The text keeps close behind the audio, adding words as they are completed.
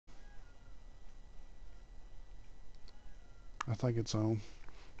I think it's on.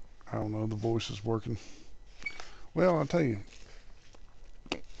 I don't know. The voice is working. Well, I'll tell you,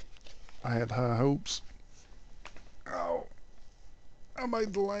 I had high hopes. Oh, I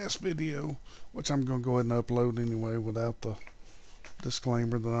made the last video, which I'm going to go ahead and upload anyway without the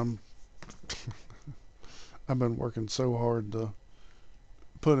disclaimer that I've been working so hard to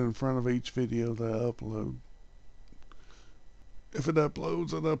put in front of each video that I upload. If it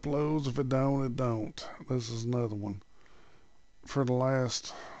uploads, it uploads. If it don't, it don't. This is another one. For the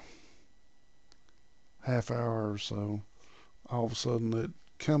last half hour or so, all of a sudden it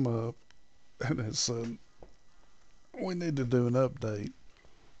come up and it said, we need to do an update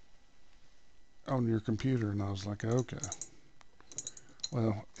on your computer. And I was like, okay.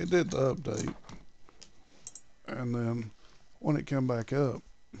 Well, it did the update. And then when it come back up,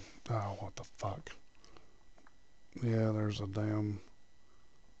 oh, what the fuck? Yeah, there's a damn,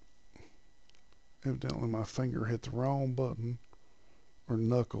 evidently my finger hit the wrong button or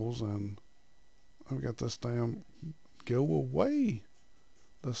knuckles, and I've got this damn go away,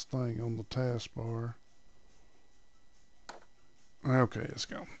 this thing on the taskbar. Okay, it's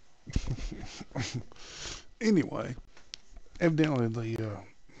gone. Anyway, evidently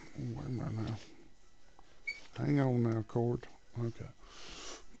where am I now? Hang on now, cord. Okay.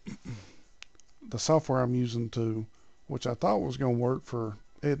 The software I'm using to, which I thought was going to work for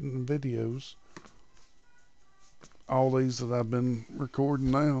editing videos, all these that I've been recording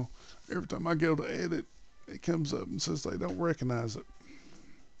now, every time I go to edit, it comes up and says they don't recognize it.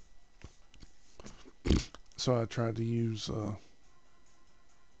 So I tried to use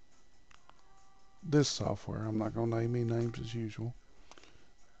this software. I'm not going to name any names as usual,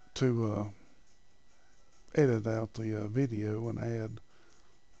 to edit out the video and add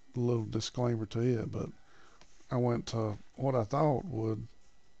a little disclaimer to it. But I went to what I thought would,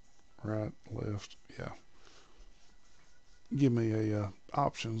 right, left, yeah, give me a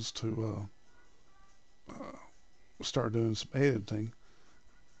options to start doing some editing.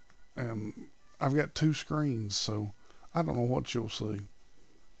 And I've got two screens, so I don't know what you'll see.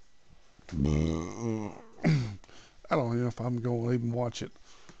 I don't know if I'm going to even watch it.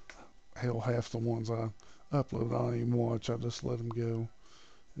 Hell, half the ones I upload, I don't even watch. I just let them go.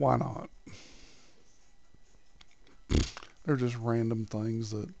 Why not? They're just random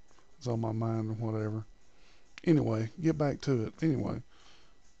things that is on my mind or whatever. Anyway, get back to it. Anyway,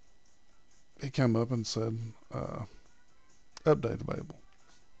 it came up and said, update available.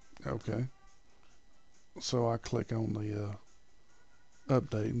 Okay. So I click on the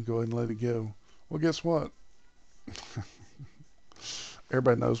update and go ahead and let it go. Well, guess what?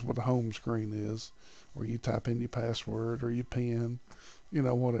 Everybody knows what a home screen is, where you type in your password or your PIN, you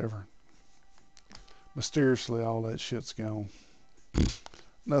know, whatever. Mysteriously, all that shit's gone.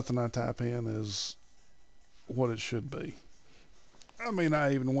 Nothing I type in is what it should be. I mean,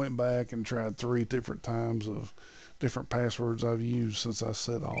 I even went back and tried 3 different times of different passwords I've used since I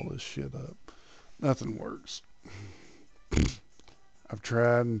set all this shit up. Nothing works. I've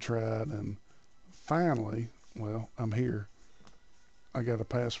tried and tried, and finally, well, I'm here. I got a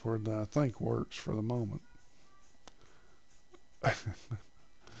password that I think works for the moment.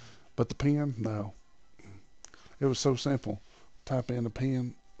 But the PIN, no. It was so simple. Type in the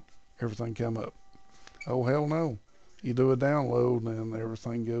PIN, everything come up. Oh, hell no. You do a download and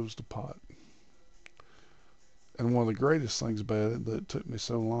everything goes to pot. And one of the greatest things about it that took me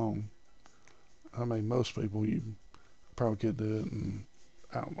so long, I mean, most people, you probably could do it in,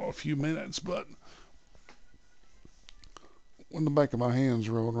 I don't know, a few minutes, but when the back of my hands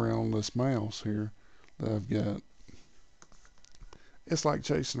rolling around this mouse here that I've got, it's like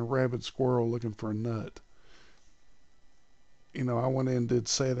chasing a rabid squirrel looking for a nut. You know, I went in and did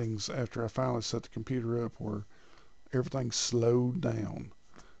settings after I finally set the computer up where everything slowed down.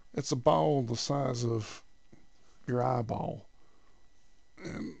 It's a ball the size of your eyeball.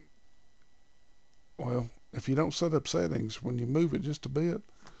 And, well, if you don't set up settings, when you move it just a bit,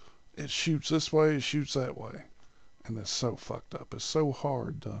 it shoots this way, it shoots that way. And it's so fucked up. It's so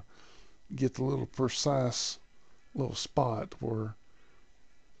hard to get the little precise little spot where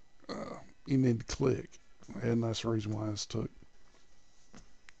you need to click. And that's the reason why this took,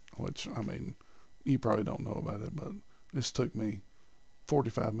 which, I mean, you probably don't know about it, but this took me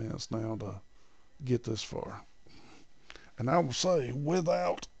 45 minutes now to get this far. And I will say,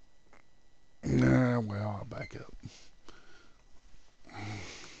 without, well, I'll back up.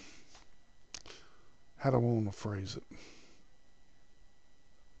 How do I want to phrase it?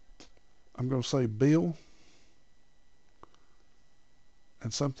 I'm going to say Bill,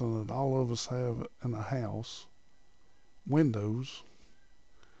 and something that all of us have in a house, Windows,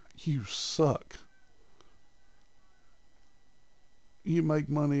 you suck. you make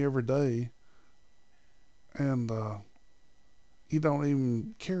money every day, and you don't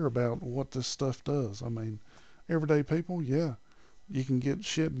even care about what this stuff does. I mean, everyday people, yeah, you can get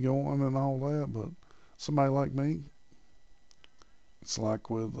shit going and all that, but somebody like me, it's like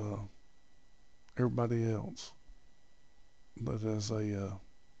with everybody else that has a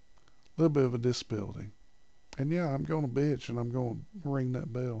little bit of a disability. And yeah, I'm going to bitch and I'm going to ring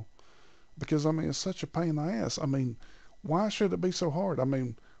that bell because I mean it's such a pain in the ass. I mean, why should it be so hard? I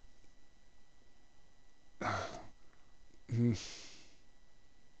mean,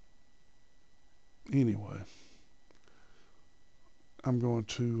 anyway, I'm going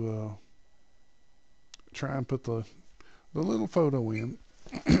to try and put the little photo in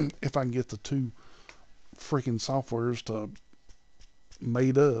if I can get the two freaking softwares to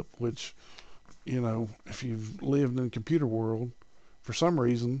made up, which, you know, if you've lived in the computer world, for some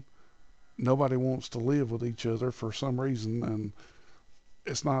reason, nobody wants to live with each other for some reason, and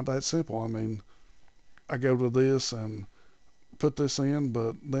it's not that simple. I mean, I go to this and put this in,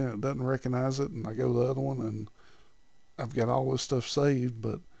 but then it doesn't recognize it, and I go to the other one, and I've got all this stuff saved,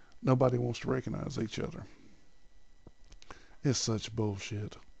 but nobody wants to recognize each other. It's such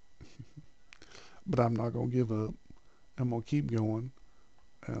bullshit. But I'm not going to give up. I'm going to keep going,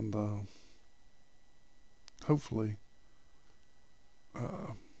 and hopefully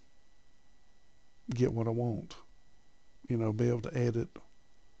uh, get what I want. You know, be able to edit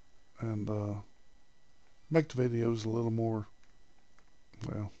and make the videos a little more,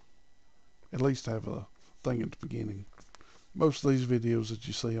 well, at least have a thing at the beginning. Most of these videos that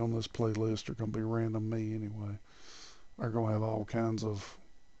you see on this playlist are going to be random me anyway. They're going to have all kinds of,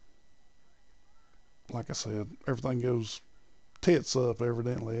 like I said, everything goes tits up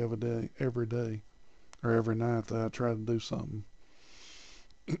evidently every day, or every night that I try to do something.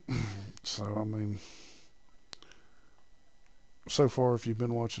 So, I mean, so far, if you've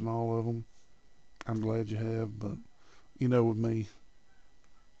been watching all of them, I'm glad you have, but you know, with me,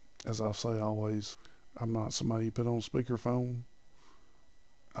 as I say always, I'm not somebody you put on speakerphone.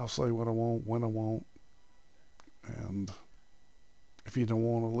 I'll say what I want when I want, and if you don't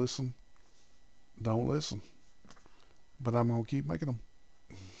want to listen, don't listen. But I'm gonna keep making them.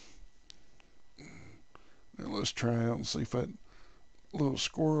 Now let's try out and see if that little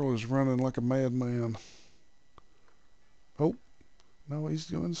squirrel is running like a madman. Oh, no, he's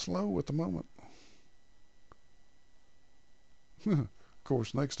going slow at the moment. Of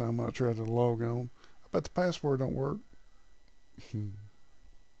course, next time I try to log on, I bet the password don't work.